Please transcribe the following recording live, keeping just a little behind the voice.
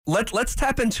Let's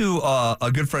tap into a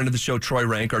good friend of the show, Troy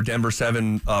Renck, our Denver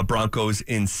 7 Broncos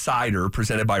Insider,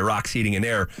 presented by Rock's Heating and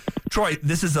Air. Troy,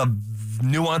 this is a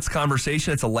nuanced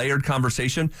conversation. It's a layered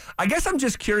conversation. I guess I'm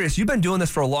just curious. You've been doing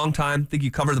this for a long time. I think you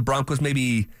covered the Broncos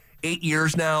maybe 8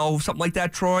 years now, something like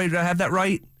that, Troy. Did I have that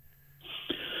right?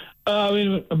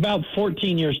 About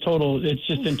 14 years total. It's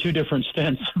just in two different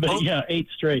stints. But, 8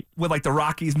 straight. With, like, the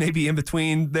Rockies maybe in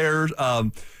between there.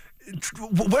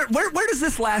 Where does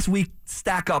this last week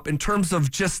stack up in terms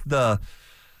of just the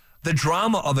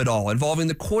drama of it all, involving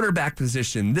the quarterback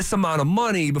position, this amount of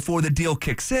money before the deal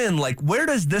kicks in? Like, where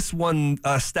does this one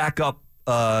stack up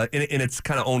in its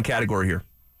kind of own category here?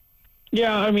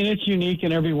 Yeah, it's unique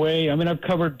in every way. I've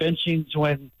covered benchings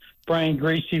when Brian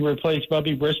Greasy replaced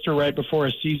Bubby Brister right before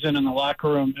a season in the locker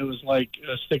room. It was like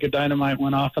a stick of dynamite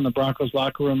went off in the Broncos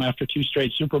locker room after 2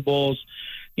 straight Super Bowls.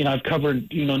 I've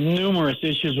covered, numerous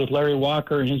issues with Larry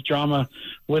Walker and his drama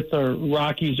with the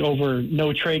Rockies over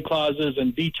no trade clauses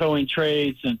and vetoing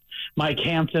trades, and Mike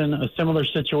Hampton, a similar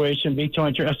situation,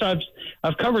 vetoing trades. So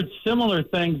I've covered similar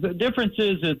things. The difference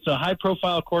is it's a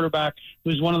high-profile quarterback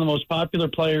who's one of the most popular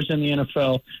players in the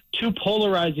NFL, 2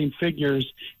 polarizing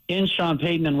figures in Sean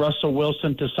Payton and Russell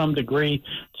Wilson to some degree,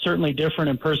 certainly different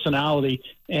in personality.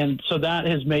 And so that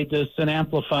has made this and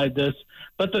amplified this.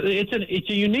 But it's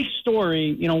a unique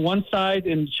story. One side,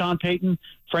 and Sean Payton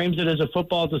frames it as a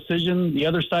football decision. The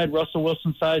other side, Russell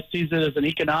Wilson's side, sees it as an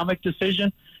economic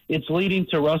decision. It's leading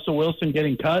to Russell Wilson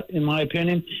getting cut, in my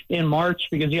opinion, in March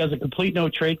because he has a complete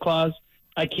no-trade clause.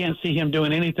 I can't see him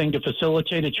doing anything to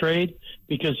facilitate a trade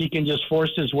because he can just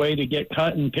force his way to get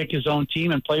cut and pick his own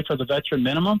team and play for the veteran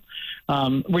minimum.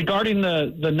 Regarding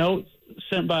the note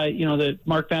sent by, that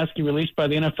Mark Vasky released by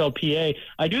the NFLPA,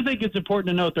 I do think it's important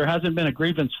to note there hasn't been a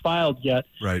grievance filed yet.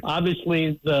 Right.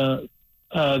 Obviously,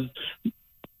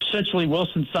 essentially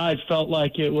Wilson's side felt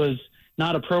like it was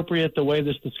not appropriate the way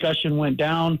this discussion went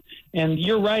down. And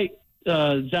you're right,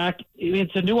 Zach,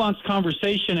 it's a nuanced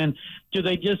conversation. And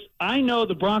I know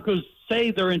the Broncos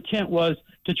say their intent was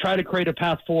to try to create a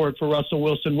path forward for Russell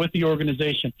Wilson with the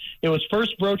organization. It was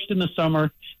first broached in the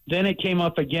summer, then it came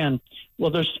up again. Well,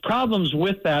 there's problems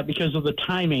with that because of the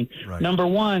timing. Right. Number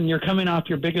one, you're coming off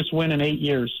your biggest win in 8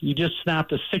 years. You just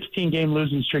snapped a 16-game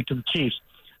losing streak to the Chiefs.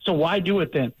 So why do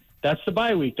it then? That's the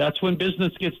bye week. That's when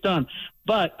business gets done.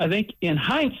 But I think in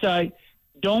hindsight,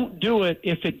 don't do it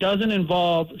if it doesn't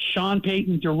involve Sean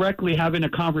Payton directly having a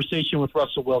conversation with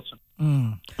Russell Wilson.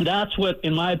 That's what,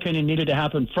 in my opinion, needed to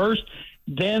happen first.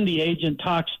 Then the agent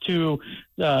talks to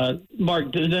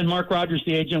Mark. Then Mark Rodgers,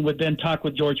 the agent, would then talk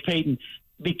with George Payton.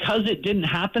 Because it didn't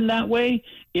happen that way,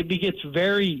 it gets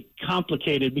very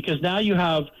complicated because now you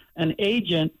have an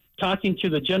agent talking to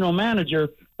the general manager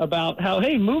about how,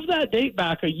 hey, move that date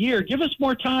back a year. Give us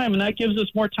more time, and that gives us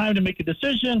more time to make a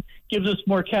decision, gives us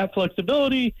more cap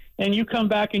flexibility, and you come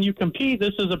back and you compete.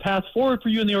 This is a path forward for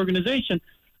you in the organization.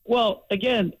 Well,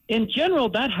 again, in general,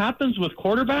 that happens with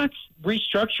quarterbacks,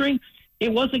 restructuring.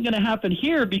 It wasn't going to happen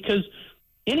here because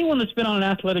anyone that's been on an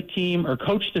athletic team or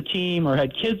coached a team or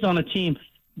had kids on a team,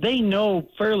 they know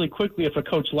fairly quickly if a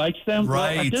coach likes them.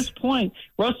 Right. Well, at this point,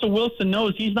 Russell Wilson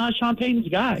knows he's not Sean Payton's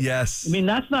guy. Yes.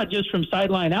 That's not just from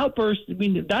sideline outbursts.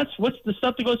 That's what's the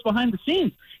stuff that goes behind the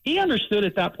scenes. He understood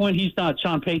at that point he's not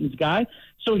Sean Payton's guy.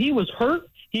 So he was hurt.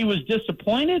 He was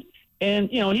disappointed. And,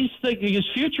 he's thinking his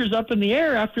future's up in the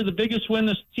air after the biggest win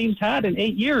this team's had in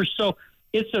 8 years. So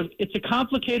it's a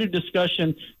complicated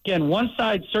discussion. Again, one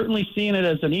side certainly seeing it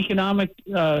as an economic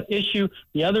issue,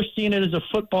 the other seeing it as a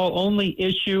football-only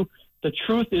issue. The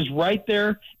truth is right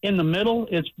there in the middle.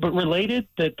 It's related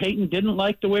that Payton didn't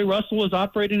like the way Russell was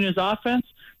operating his offense,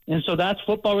 and so that's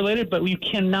football-related. But you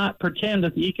cannot pretend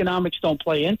that the economics don't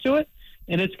play into it.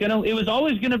 And it was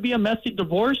always going to be a messy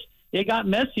divorce. It got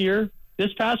messier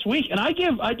this past week, and I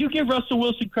do give Russell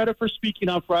Wilson credit for speaking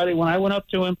on Friday when I went up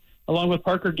to him, along with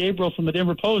Parker Gabriel from the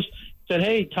Denver Post, said,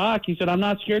 hey, talk. He said, I'm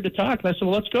not scared to talk. And I said,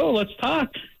 well, let's go. Let's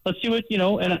talk. Let's see what,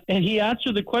 and he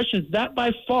answered the questions. That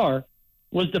by far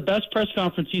was the best press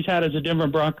conference he's had as a Denver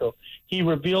Bronco. He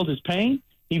revealed his pain.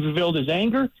 He revealed his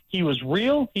anger. He was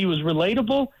real. He was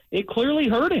relatable. It clearly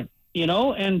hurt him,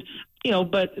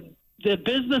 but the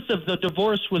business of the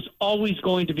divorce was always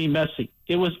going to be messy.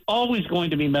 It was always going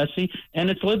to be messy, and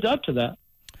it's lived up to that.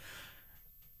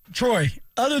 Troy,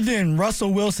 other than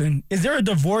Russell Wilson, is there a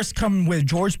divorce coming with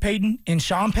George Payton and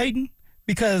Sean Payton?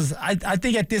 Because I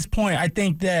think at this point, I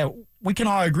think that we can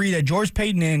all agree that George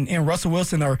Payton and Russell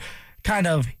Wilson are kind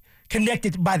of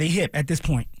connected by the hip at this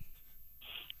point.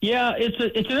 Yeah, it's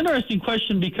an interesting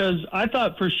question because I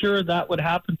thought for sure that would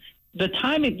happen. The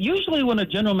timing, usually when a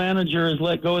general manager is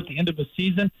let go at the end of a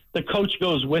season, the coach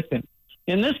goes with him.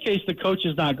 In this case, the coach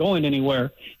is not going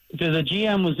anywhere. The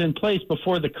GM was in place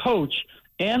before the coach,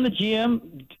 and the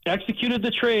GM executed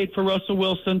the trade for Russell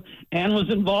Wilson and was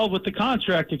involved with the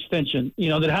contract extension,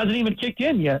 that hasn't even kicked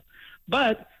in yet.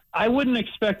 But I wouldn't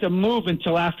expect a move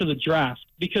until after the draft,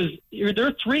 because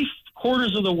they're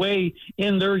 3/4 of the way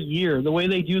in their year. The way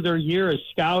they do their year as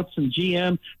scouts and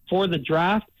GM for the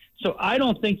draft. So I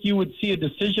don't think you would see a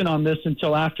decision on this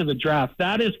until after the draft.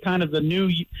 That is kind of the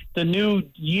new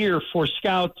year for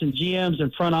scouts and GMs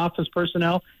and front office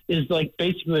personnel, is like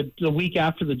basically the week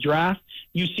after the draft.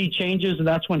 You see changes, and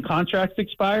that's when contracts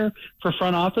expire for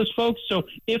front office folks. So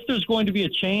if there's going to be a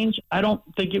change, I don't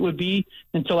think it would be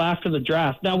until after the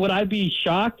draft. Now, would I be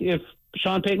shocked if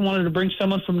Sean Payton wanted to bring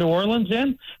someone from New Orleans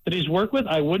in that he's worked with?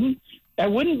 I wouldn't. I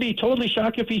wouldn't be totally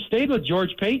shocked if he stayed with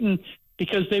George Payton,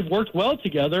 because they've worked well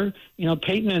together.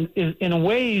 Payton in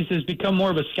ways has become more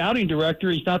of a scouting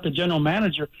director. He's not the general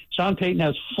manager. Sean Payton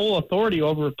has full authority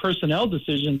over personnel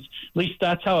decisions. At least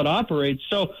that's how it operates.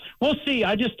 So we'll see.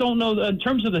 I just don't know in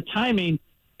terms of the timing.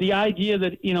 The idea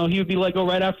that, he would be let go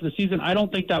right after the season, I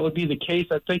don't think that would be the case.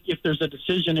 I think if there's a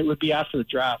decision, it would be after the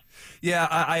draft. Yeah,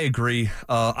 I agree.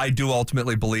 I do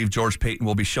ultimately believe George Payton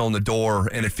will be shown the door,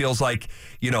 and it feels like,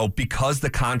 because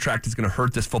the contract is going to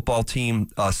hurt this football team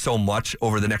so much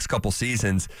over the next couple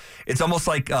seasons, it's almost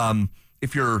like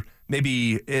if you're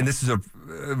maybe, and this is a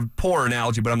poor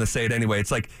analogy, but I'm going to say it anyway. It's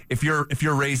like if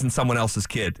you're raising someone else's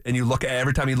kid, and you look at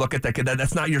every time you look at that kid,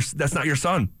 that's not your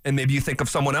son, and maybe you think of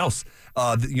someone else,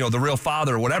 the real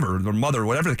father or whatever, the mother,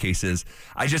 whatever the case is.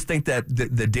 I just think that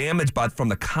the damage from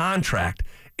the contract,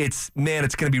 it's going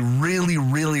to be really,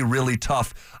 really, really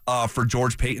tough for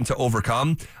George Payton to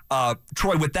overcome.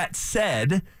 Troy, with that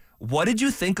said, what did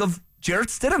you think of Jarrett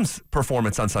Stidham's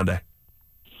performance on Sunday?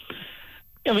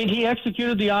 I mean, he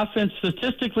executed the offense.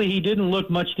 Statistically, he didn't look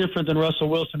much different than Russell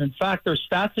Wilson. In fact, their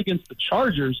stats against the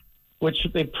Chargers, which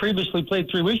they previously played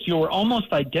 3 weeks ago, were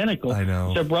almost identical. I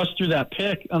know. Except Russ threw that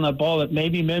pick on the ball that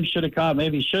maybe Mims should have caught,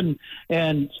 maybe shouldn't.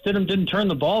 And Stidham didn't turn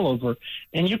the ball over.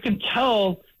 And you can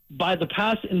tell by the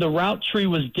pass, and the route tree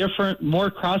was different,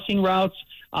 more crossing routes.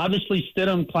 Obviously,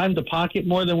 Stidham climbed the pocket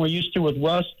more than we're used to with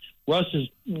Russ. Russ is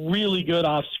really good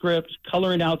off script,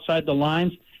 coloring outside the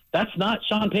lines. That's not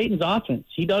Sean Payton's offense.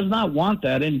 He does not want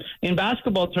that. And in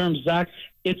basketball terms, Zach,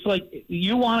 it's like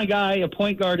you want a guy, a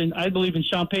point guard, and I believe in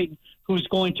Sean Payton, who's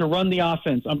going to run the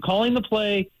offense. I'm calling the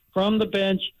play from the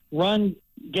bench, run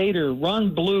Gator,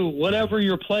 run blue, whatever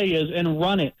your play is, and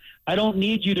run it. I don't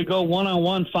need you to go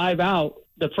one-on-one, 5 out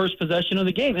the first possession of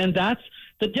the game. And that's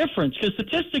the difference, because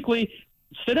statistically,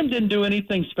 Stidham didn't do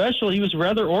anything special. He was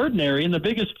rather ordinary, and the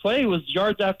biggest play was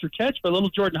yards after catch by little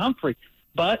Jordan Humphrey.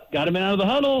 But got him out of the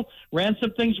huddle, ran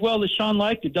some things well that Sean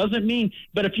liked. It doesn't mean,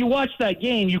 but if you watch that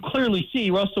game, you clearly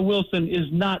see Russell Wilson is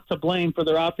not to blame for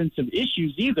their offensive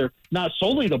issues either, not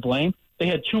solely to blame. They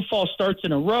had 2 false starts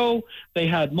in a row. They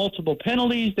had multiple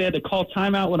penalties. They had to call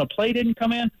timeout when a play didn't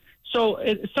come in. So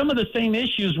some of the same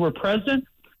issues were present.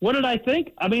 What did I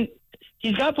think? I mean,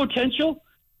 he's got potential,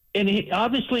 and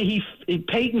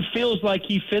Payton feels like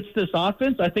he fits this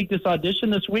offense. I think this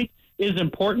audition this week is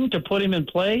important to put him in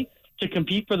play to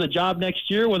compete for the job next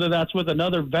year, whether that's with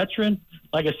another veteran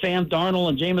like a Sam Darnold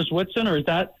and Jameis Winston, or is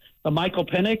that a Michael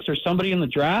Penix or somebody in the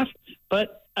draft?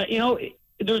 But,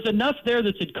 there's enough there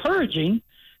that's encouraging.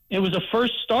 It was a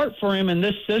first start for him in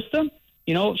this system,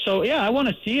 So, yeah, I want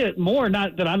to see it more.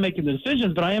 Not that I'm making the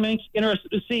decisions, but I am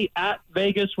interested to see at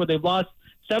Vegas, where they've lost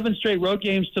 7 straight road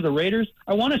games to the Raiders.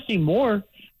 I want to see more.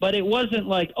 But it wasn't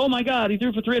like, oh, my God, he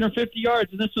threw for 350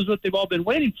 yards, and this is what they've all been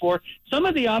waiting for. Some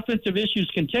of the offensive issues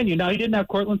continue. Now, he didn't have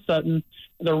Cortland Sutton.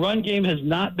 The run game has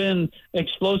not been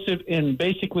explosive in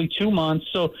basically 2 months.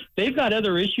 So they've got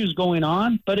other issues going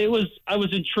on, but I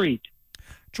was intrigued.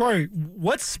 Troy,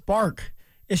 what spark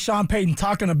is Sean Payton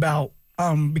talking about?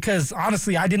 Because,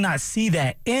 honestly, I did not see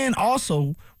that. And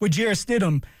also, with Jarrett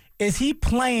Stidham, is he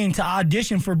playing to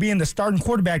audition for being the starting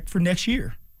quarterback for next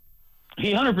year?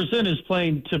 He 100% is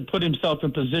playing to put himself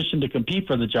in position to compete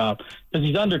for the job, because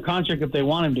he's under contract if they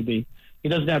want him to be. He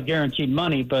doesn't have guaranteed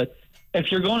money, but if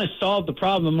you're going to solve the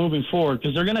problem moving forward,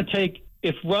 because they're going to take,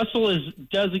 if Russell is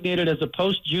designated as a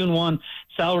post-June 1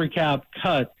 salary cap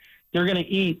cut, they're going to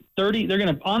eat 30. They're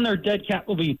going to, on their dead cap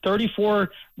will be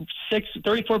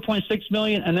 $34.6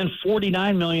 million, and then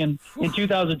 $49 million in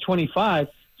 2025.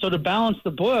 So to balance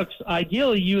the books,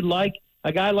 ideally you'd like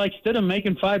a guy like Stidham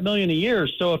making $5 million a year.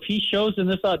 So if he shows in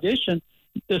this audition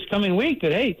this coming week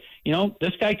that, hey,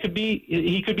 this guy could be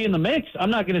in the mix. I'm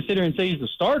not going to sit here and say he's the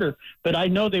starter, but I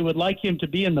know they would like him to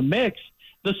be in the mix.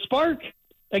 The spark,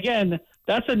 again,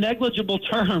 that's a negligible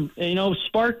term. You know,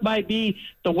 spark might be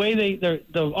the way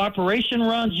the operation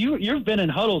runs. You've been in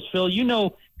huddles, Phil. You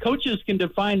know, coaches can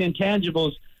define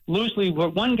intangibles loosely.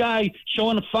 But one guy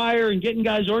showing a fire and getting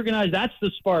guys organized, that's the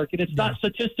spark, and it's not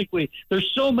statistically.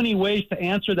 There's so many ways to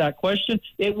answer that question.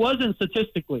 It wasn't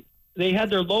statistically. They had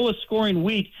their lowest scoring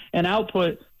week and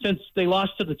output since they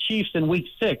lost to the Chiefs in week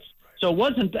 6. So it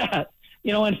wasn't that.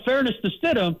 You know, in fairness to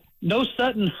Stidham, no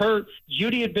Sutton hurt.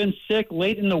 Judy had been sick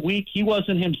late in the week. He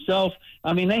wasn't himself.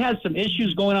 I mean, they had some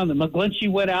issues going on. The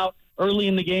McGlinchey went out early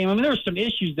in the game. I mean, there were some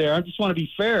issues there. I just want to be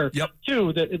fair,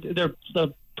 too, that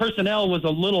the personnel was a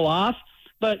little off.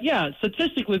 But, yeah,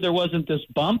 statistically there wasn't this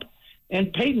bump.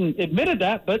 And Peyton admitted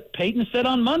that, but Peyton said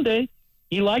on Monday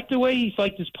he liked the way he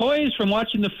liked his poise from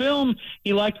watching the film.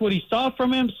 He liked what he saw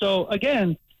from him. So,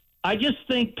 again, I just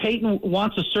think Peyton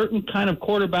wants a certain kind of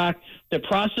quarterback that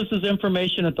processes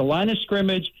information at the line of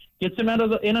scrimmage, gets him in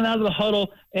and out of the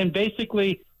huddle, and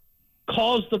basically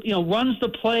runs the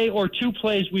play or 2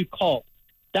 plays we've called.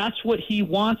 That's what he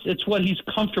wants. It's what he's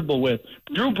comfortable with.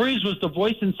 Drew Brees was the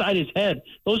voice inside his head.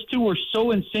 Those two were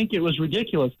so in sync, it was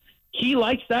ridiculous. He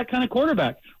likes that kind of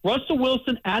quarterback. Russell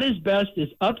Wilson, at his best, is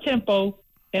up-tempo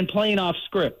and playing off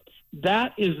script.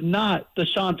 That is not the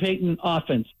Sean Payton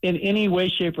offense in any way,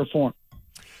 shape, or form.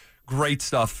 Great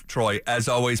stuff, Troy. As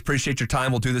always, appreciate your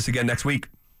time. We'll do this again next week.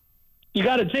 You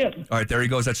got it, Tim. All right, there he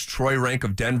goes. That's Troy Renck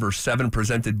of Denver 7,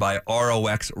 presented by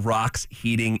ROX, Rocks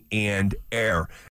Heating and Air.